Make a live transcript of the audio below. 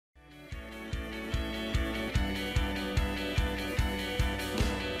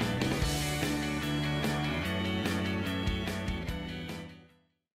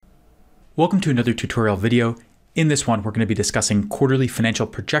Welcome to another tutorial video. In this one, we're going to be discussing quarterly financial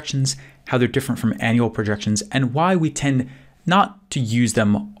projections, how they're different from annual projections, and why we tend not to use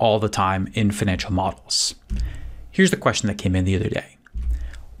them all the time in financial models. Here's the question that came in the other day.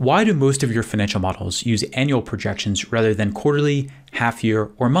 Why do most of your financial models use annual projections rather than quarterly, half-year,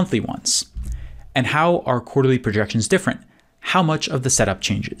 or monthly ones? And how are quarterly projections different? How much of the setup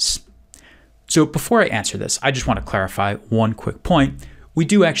changes? So before I answer this, I just want to clarify one quick point. We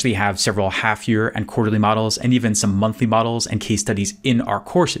do actually have several half-year and quarterly models and even some monthly models and case studies in our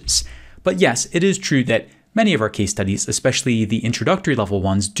courses. But yes, it is true that many of our case studies, especially the introductory level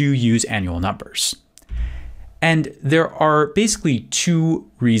ones, do use annual numbers. And there are basically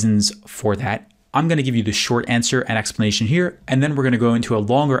two reasons for that. I'm going to give you the short answer and explanation here, and then we're going to go into a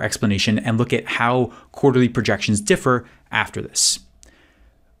longer explanation and look at how quarterly projections differ after this.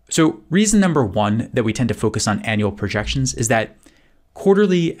 So reason number one that we tend to focus on annual projections is that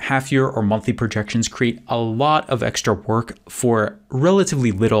quarterly, half-year, or monthly projections create a lot of extra work for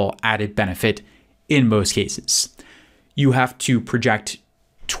relatively little added benefit in most cases. You have to project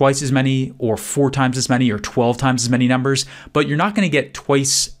twice as many or 4 times as many or 12 times as many numbers, but you're not going to get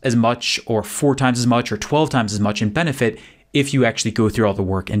twice as much or 4 times as much or 12 times as much in benefit if you actually go through all the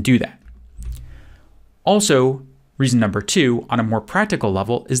work and do that. Also, reason number two, on a more practical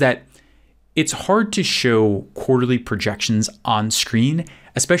level, is that it's hard to show quarterly projections on screen,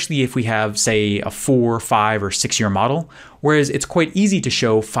 especially if we have, say, a 4, 5, or 6 year model, whereas it's quite easy to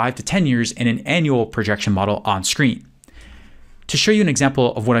show 5 to 10 years in an annual projection model on screen. To show you an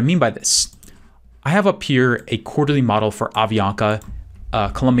example of what I mean by this, I have up here a quarterly model for Avianca,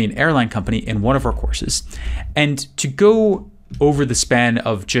 a Colombian airline company, in one of our courses. And to go over the span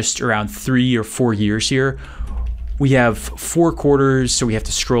of just around 3 or 4 years here, we have 4 quarters, so we have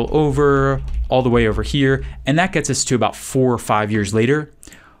to scroll over all the way over here, and that gets us to about 4 or 5 years later.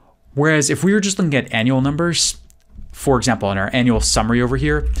 Whereas if we were just looking at annual numbers, for example, in our annual summary over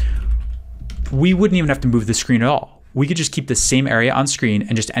here, we wouldn't even have to move the screen at all. We could just keep the same area on screen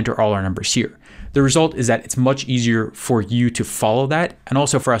and just enter all our numbers here. The result is that it's much easier for you to follow that and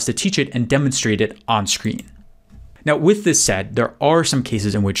also for us to teach it and demonstrate it on screen. Now, with this said, there are some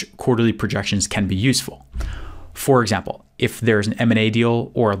cases in which quarterly projections can be useful. For example, if there's an M&A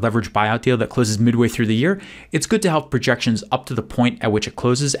deal or a leveraged buyout deal that closes midway through the year, it's good to have projections up to the point at which it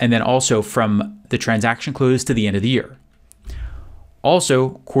closes and then also from the transaction close to the end of the year.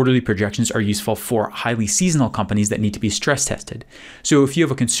 Also, quarterly projections are useful for highly seasonal companies that need to be stress tested. So if you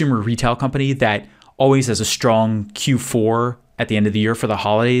have a consumer retail company that always has a strong Q4 at the end of the year for the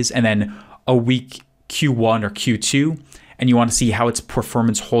holidays and then a weak Q1 or Q2, and you want to see how its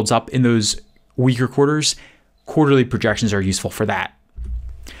performance holds up in those weaker quarters, quarterly projections are useful for that.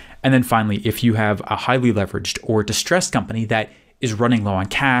 And then finally, if you have a highly leveraged or distressed company that is running low on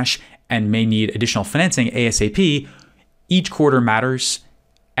cash and may need additional financing ASAP, each quarter matters,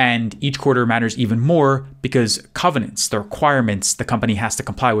 and each quarter matters even more because covenants, the requirements the company has to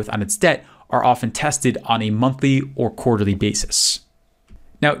comply with on its debt, are often tested on a monthly or quarterly basis.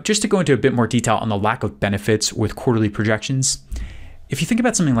 Now, just to go into a bit more detail on the lack of benefits with quarterly projections, if you think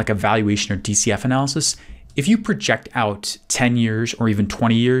about something like a valuation or DCF analysis, if you project out 10 years or even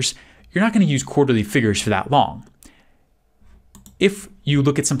 20 years, you're not going to use quarterly figures for that long. If you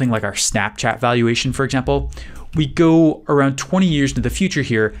look at something like our Snapchat valuation, for example, we go around 20 years into the future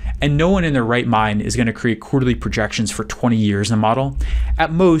here, and no one in their right mind is going to create quarterly projections for 20 years in a model.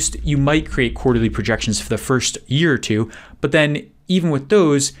 At most, you might create quarterly projections for the first year or two, but then even with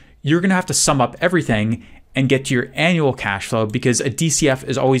those, you're going to have to sum up everything and get to your annual cash flow because a DCF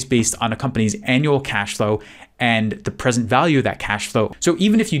is always based on a company's annual cash flow and the present value of that cash flow. So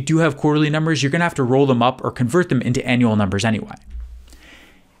even if you do have quarterly numbers, you're going to have to roll them up or convert them into annual numbers anyway.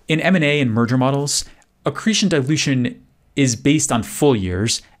 In M&A and merger models, accretion dilution is based on full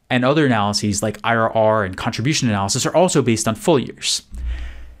years, and other analyses like IRR and contribution analysis are also based on full years.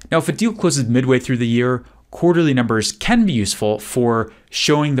 Now, if a deal closes midway through the year, quarterly numbers can be useful for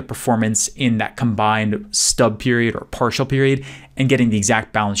showing the performance in that combined stub period or partial period and getting the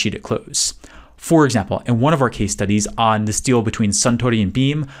exact balance sheet at close. For example, in one of our case studies on this deal between Suntory and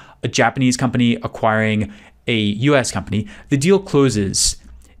Beam, a Japanese company acquiring a US company, the deal closes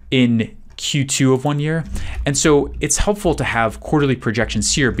in Q2 of one year. And so it's helpful to have quarterly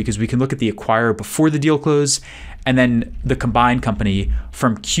projections here because we can look at the acquirer before the deal close and then the combined company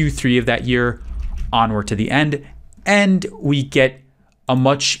from Q3 of that year onward to the end, and we get a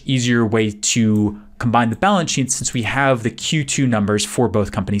much easier way to combine the balance sheets since we have the Q2 numbers for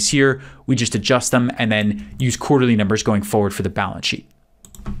both companies here. We just adjust them and then use quarterly numbers going forward for the balance sheet.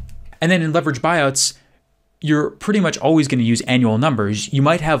 And then in leverage buyouts, you're pretty much always going to use annual numbers. You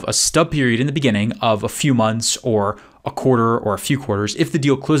might have a stub period in the beginning of a few months or a quarter or a few quarters if the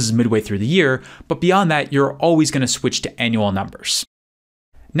deal closes midway through the year, but beyond that, you're always going to switch to annual numbers.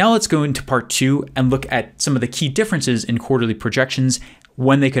 Now let's go into part 2 and look at some of the key differences in quarterly projections,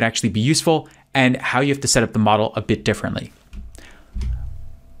 when they could actually be useful, and how you have to set up the model a bit differently.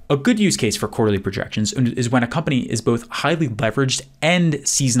 A good use case for quarterly projections is when a company is both highly leveraged and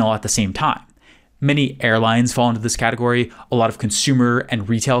seasonal at the same time. Many airlines fall into this category. A lot of consumer and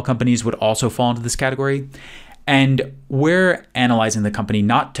retail companies would also fall into this category. And we're analyzing the company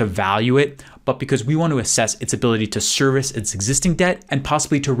not to value it, but because we want to assess its ability to service its existing debt and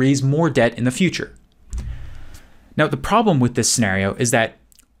possibly to raise more debt in the future. Now, the problem with this scenario is that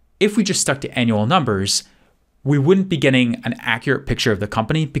if we just stuck to annual numbers, we wouldn't be getting an accurate picture of the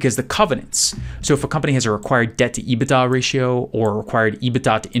company because the covenants. So if a company has a required debt to EBITDA ratio or a required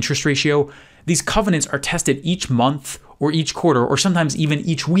EBITDA to interest ratio, these covenants are tested each month or each quarter or sometimes even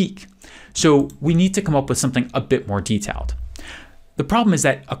each week. So we need to come up with something a bit more detailed. The problem is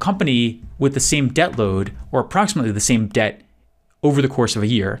that a company with the same debt load or approximately the same debt over the course of a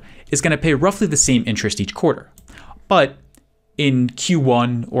year is going to pay roughly the same interest each quarter. But in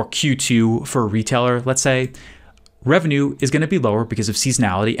Q1 or Q2 for a retailer, let's say, revenue is going to be lower because of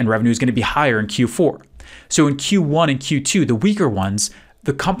seasonality and revenue is going to be higher in Q4. So in Q1 and Q2, the weaker ones,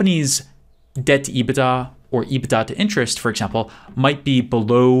 the company's debt to EBITDA or EBITDA to interest, for example, might be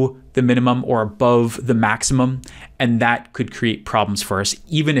below the minimum or above the maximum, and that could create problems for us,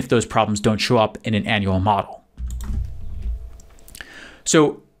 even if those problems don't show up in an annual model.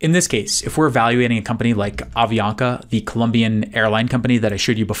 So in this case, if we're evaluating a company like Avianca, the Colombian airline company that I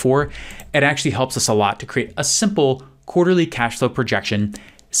showed you before, it actually helps us a lot to create a simple quarterly cash flow projection,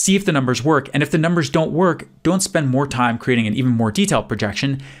 see if the numbers work, and if the numbers don't work, don't spend more time creating an even more detailed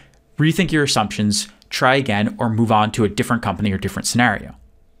projection. Rethink your assumptions, try again, or move on to a different company or different scenario.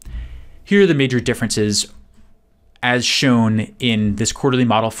 Here are the major differences as shown in this quarterly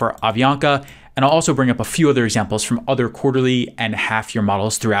model for Avianca, and I'll also bring up a few other examples from other quarterly and half-year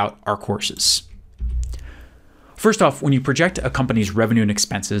models throughout our courses. First off, when you project a company's revenue and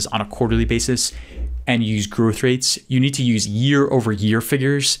expenses on a quarterly basis and use growth rates, you need to use year-over-year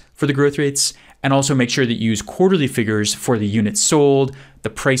figures for the growth rates, and also make sure that you use quarterly figures for the units sold, the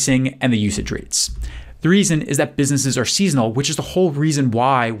pricing, and the usage rates. The reason is that businesses are seasonal, which is the whole reason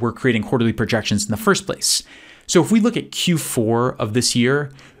why we're creating quarterly projections in the first place. So if we look at Q4 of this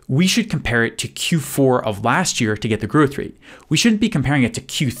year, we should compare it to Q4 of last year to get the growth rate. We shouldn't be comparing it to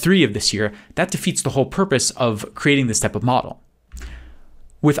Q3 of this year. That defeats the whole purpose of creating this type of model.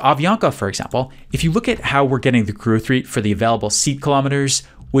 With Avianca, for example, if you look at how we're getting the growth rate for the available seat kilometers,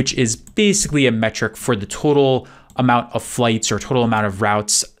 which is basically a metric for the total amount of flights or total amount of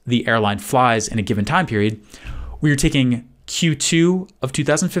routes the airline flies in a given time period, we are taking Q2 of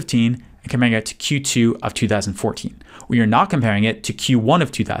 2015 and comparing it to Q2 of 2014. We are not comparing it to Q1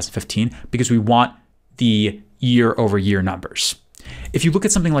 of 2015 because we want the year-over-year numbers. If you look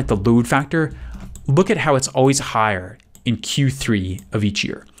at something like the load factor, look at how it's always higher in Q3 of each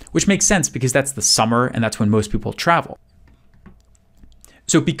year, which makes sense because that's the summer and that's when most people travel.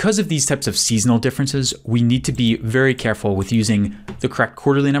 So because of these types of seasonal differences, we need to be very careful with using the correct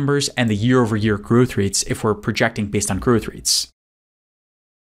quarterly numbers and the year-over-year growth rates if we're projecting based on growth rates.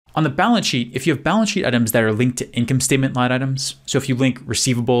 On the balance sheet, if you have balance sheet items that are linked to income statement line items, so if you link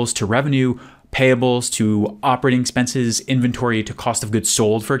receivables to revenue, payables to operating expenses, inventory to cost of goods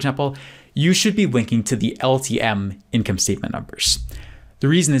sold, for example, you should be linking to the LTM income statement numbers. The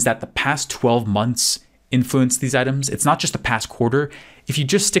reason is that the past 12 months influence these items. It's not just the past quarter. If you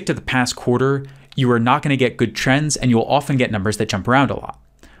just stick to the past quarter, you are not going to get good trends and you'll often get numbers that jump around a lot.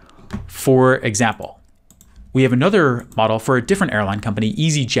 For example, we have another model for a different airline company,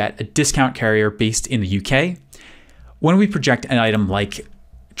 EasyJet, a discount carrier based in the UK. When we project an item like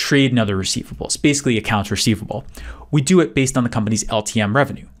trade and other receivables, basically accounts receivable, we do it based on the company's LTM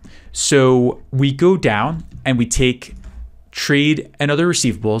revenue. So we go down and we take trade and other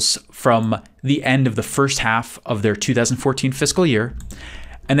receivables from the end of the first half of their 2014 fiscal year,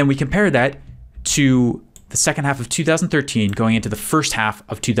 and then we compare that to the second half of 2013 going into the first half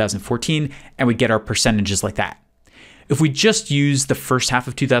of 2014, and we get our percentages like that. If we just use the first half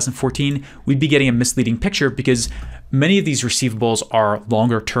of 2014, we'd be getting a misleading picture because many of these receivables are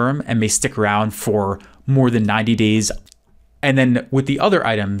longer term and may stick around for more than 90 days. And then with the other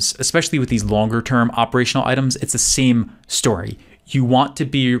items, especially with these longer term operational items, it's the same story. You want to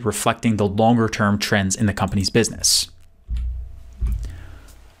be reflecting the longer term trends in the company's business.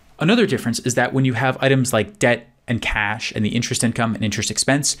 Another difference is that when you have items like debt and cash and the interest income and interest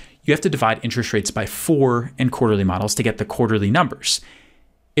expense, you have to divide interest rates by 4 in quarterly models to get the quarterly numbers.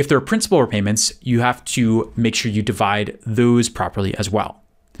 If there are principal repayments, you have to make sure you divide those properly as well.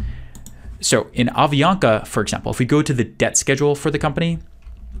 So in Avianca, for example, if we go to the debt schedule for the company,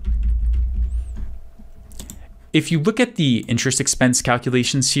 if you look at the interest expense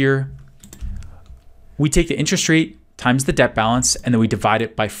calculations here, we take the interest rate times the debt balance, and then we divide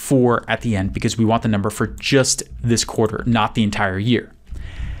it by 4 at the end because we want the number for just this quarter, not the entire year.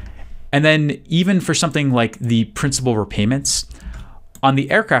 And then even for something like the principal repayments, on the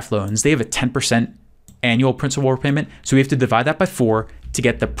aircraft loans, they have a 10% annual principal repayment. So we have to divide that by 4 to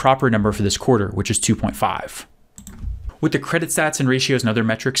get the proper number for this quarter, which is 2.5. With the credit stats and ratios and other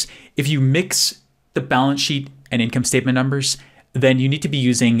metrics, if you mix the balance sheet and income statement numbers, then you need to be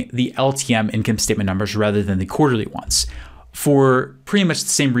using the LTM income statement numbers rather than the quarterly ones, for pretty much the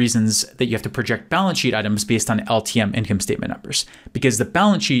same reasons that you have to project balance sheet items based on LTM income statement numbers, because the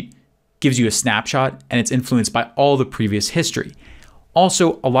balance sheet gives you a snapshot and it's influenced by all the previous history.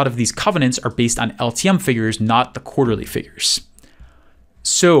 Also, a lot of these covenants are based on LTM figures, not the quarterly figures.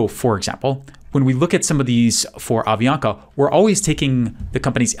 So, for example, when we look at some of these for Avianca, we're always taking the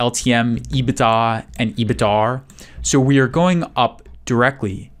company's LTM, EBITDA, and EBITDAR. So we are going up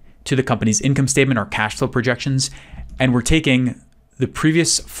directly to the company's income statement or cash flow projections, and we're taking the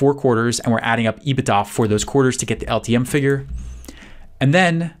previous 4 quarters and we're adding up EBITDA for those quarters to get the LTM figure. And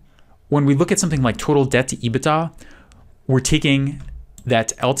then when we look at something like total debt to EBITDA, we're taking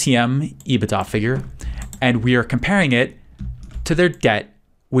that LTM EBITDA figure and we are comparing it to their debt,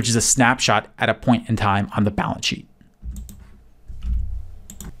 which is a snapshot at a point in time on the balance sheet.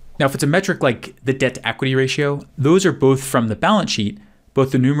 Now, if it's a metric like the debt to equity ratio, those are both from the balance sheet.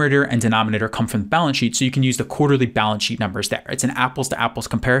 Both the numerator and denominator come from the balance sheet, so you can use the quarterly balance sheet numbers there. It's an apples to apples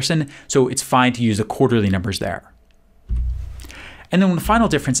comparison, so it's fine to use the quarterly numbers there. And then the final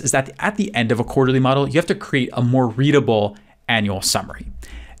difference is that at the end of a quarterly model, you have to create a more readable annual summary.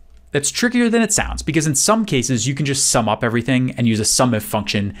 That's trickier than it sounds, because in some cases you can just sum up everything and use a sum if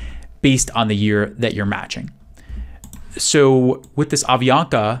function based on the year that you're matching. So with this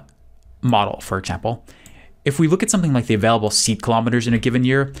Avianca model, for example, if we look at something like the available seat kilometers in a given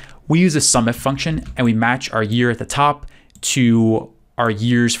year, we use a sum if function and we match our year at the top to our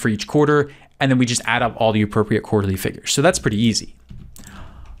years for each quarter, and then we just add up all the appropriate quarterly figures. So that's pretty easy.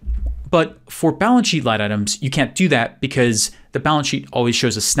 But for balance sheet line items, you can't do that because the balance sheet always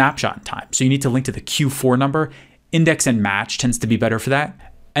shows a snapshot in time. So you need to link to the Q4 number. Index and match tends to be better for that.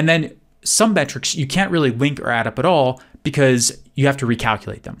 And then some metrics you can't really link or add up at all because you have to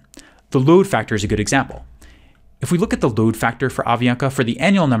recalculate them. The load factor is a good example. If we look at the load factor for Avianca, for the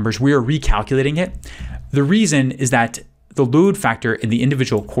annual numbers, we are recalculating it. The reason is that the load factor in the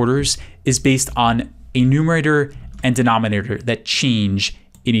individual quarters is based on a numerator and denominator that change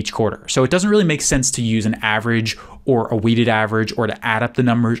in each quarter. So it doesn't really make sense to use an average or a weighted average or to add up the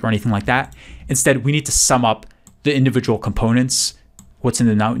numbers or anything like that. Instead, we need to sum up the individual components, what's in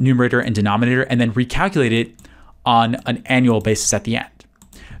the numerator and denominator, and then recalculate it on an annual basis at the end.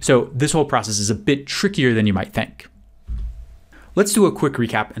 So this whole process is a bit trickier than you might think. Let's do a quick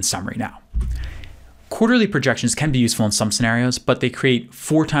recap and summary now. Quarterly projections can be useful in some scenarios, but they create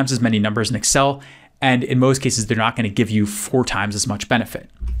 4 times as many numbers in Excel, and in most cases, they're not going to give you 4 times as much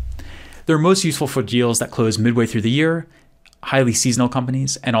benefit. They're most useful for deals that close midway through the year, highly seasonal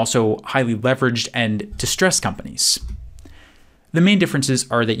companies, and also highly leveraged and distressed companies. The main differences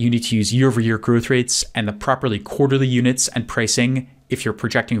are that you need to use year-over-year growth rates and the properly quarterly units and pricing if you're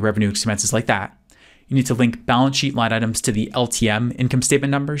projecting revenue expenses like that. You need to link balance sheet line items to the LTM income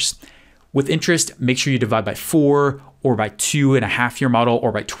statement numbers. With interest, make sure you divide by 4 or by 2 in a half-year model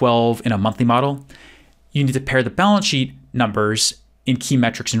or by 12 in a monthly model. You need to pair the balance sheet numbers in key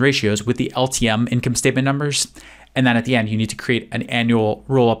metrics and ratios with the LTM income statement numbers. And then at the end, you need to create an annual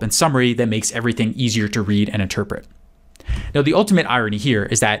roll-up and summary that makes everything easier to read and interpret. Now, the ultimate irony here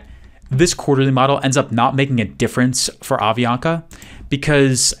is that this quarterly model ends up not making a difference for Avianca,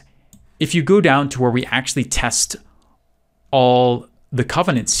 because if you go down to where we actually test all the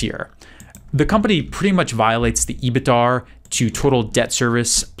covenants here, the company pretty much violates the EBITDAR to total debt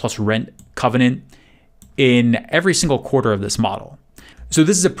service plus rent covenant in every single quarter of this model. So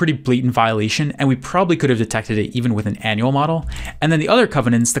this is a pretty blatant violation, and we probably could have detected it even with an annual model. And then the other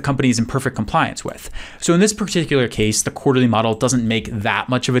covenants, the company is in perfect compliance with. So in this particular case, the quarterly model doesn't make that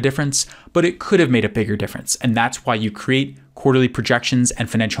much of a difference, but it could have made a bigger difference. And that's why you create quarterly projections and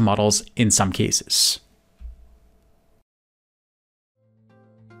financial models in some cases.